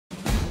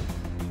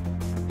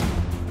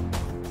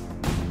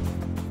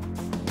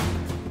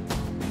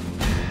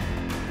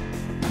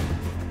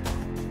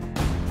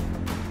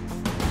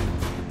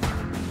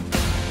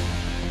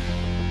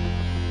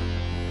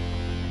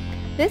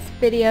This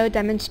video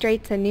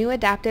demonstrates a new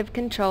adaptive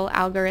control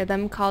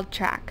algorithm called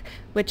TRAC,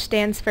 which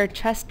stands for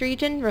Trust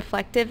Region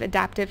Reflective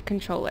Adaptive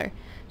Controller.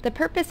 The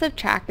purpose of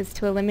TRAC is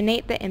to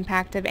eliminate the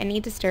impact of any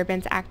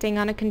disturbance acting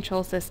on a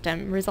control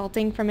system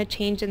resulting from a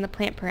change in the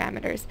plant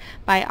parameters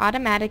by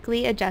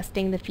automatically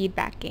adjusting the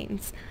feedback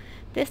gains.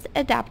 This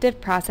adaptive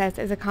process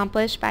is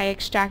accomplished by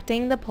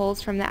extracting the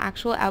poles from the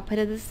actual output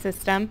of the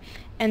system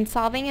and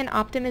solving an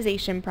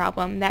optimization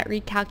problem that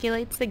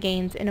recalculates the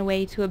gains in a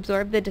way to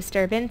absorb the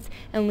disturbance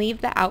and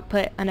leave the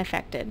output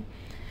unaffected.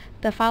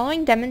 The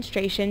following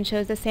demonstration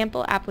shows a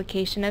sample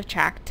application of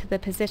TRAC to the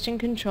position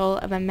control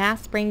of a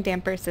mass spring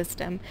damper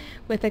system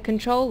with a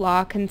control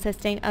law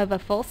consisting of a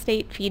full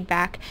state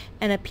feedback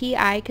and a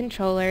PI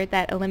controller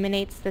that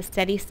eliminates the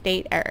steady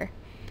state error.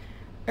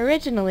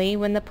 Originally,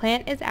 when the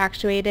plant is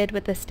actuated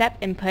with a step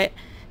input,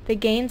 the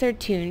gains are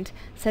tuned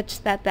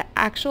such that the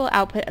actual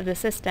output of the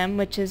system,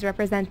 which is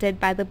represented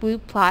by the blue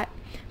plot,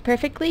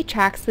 perfectly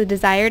tracks the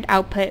desired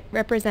output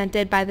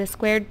represented by the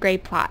squared gray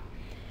plot.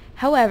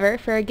 However,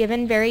 for a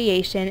given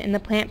variation in the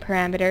plant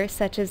parameter,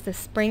 such as the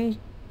spring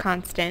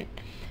constant,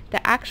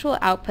 the actual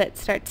output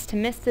starts to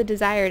miss the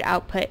desired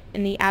output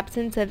in the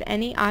absence of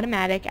any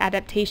automatic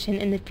adaptation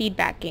in the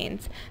feedback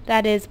gains,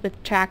 that is,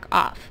 with TRAC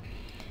off.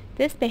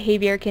 This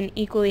behavior can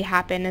equally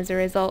happen as a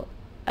result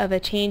of a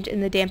change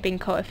in the damping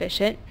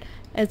coefficient,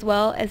 as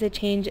well as a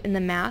change in the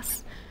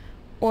mass,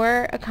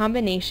 or a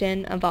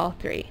combination of all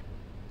three.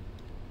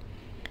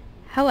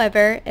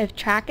 However, if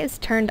TRAC is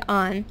turned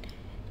on,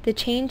 the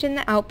change in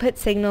the output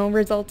signal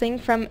resulting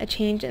from a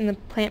change in the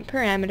plant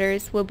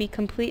parameters will be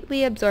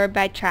completely absorbed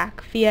by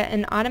TRAC via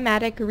an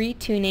automatic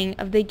retuning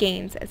of the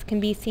gains, as can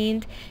be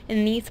seen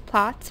in these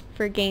plots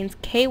for gains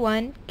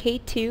K1,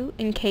 K2,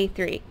 and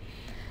K3.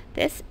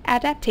 This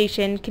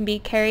adaptation can be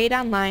carried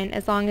online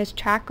as long as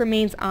TRAC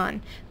remains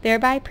on,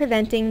 thereby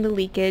preventing the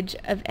leakage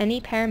of any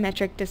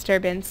parametric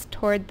disturbance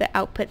toward the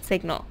output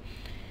signal.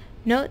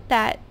 Note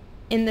that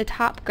in the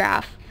top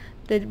graph,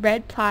 the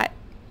red plot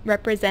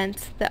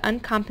represents the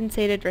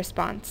uncompensated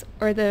response,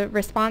 or the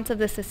response of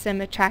the system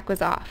if TRAC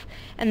was off,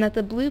 and that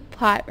the blue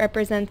plot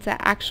represents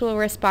the actual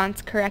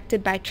response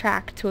corrected by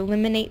TRAC to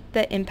eliminate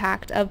the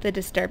impact of the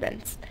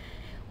disturbance.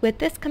 With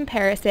this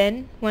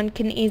comparison, one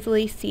can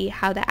easily see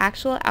how the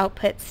actual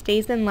output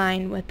stays in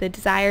line with the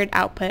desired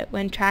output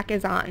when TRAC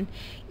is on,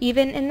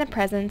 even in the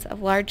presence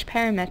of large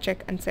parametric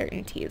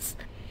uncertainties.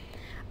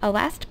 A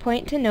last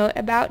point to note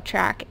about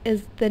TRAC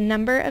is the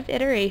number of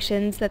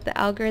iterations that the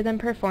algorithm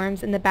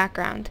performs in the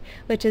background,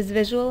 which is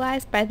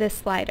visualized by this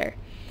slider.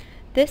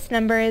 This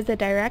number is a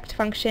direct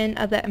function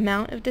of the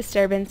amount of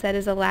disturbance that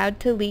is allowed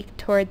to leak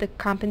toward the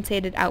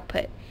compensated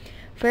output.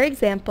 For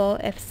example,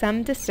 if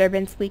some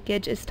disturbance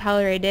leakage is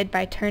tolerated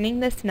by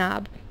turning this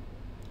knob,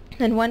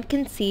 then one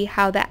can see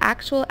how the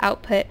actual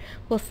output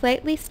will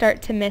slightly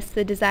start to miss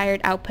the desired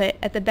output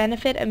at the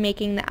benefit of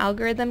making the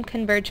algorithm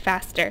converge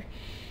faster.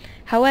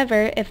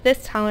 However, if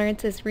this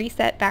tolerance is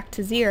reset back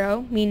to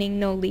 0, meaning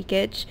no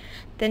leakage,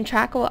 then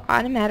TRAC will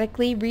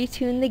automatically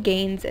retune the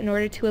gains in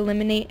order to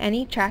eliminate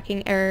any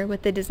tracking error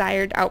with the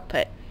desired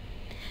output.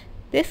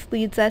 This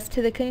leads us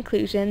to the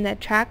conclusion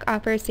that TRAC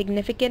offers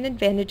significant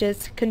advantages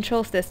to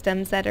control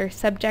systems that are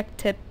subject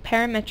to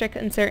parametric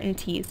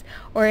uncertainties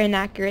or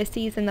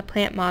inaccuracies in the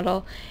plant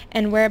model,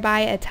 and whereby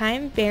a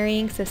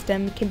time-varying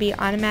system can be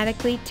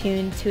automatically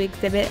tuned to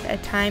exhibit a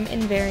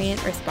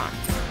time-invariant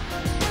response.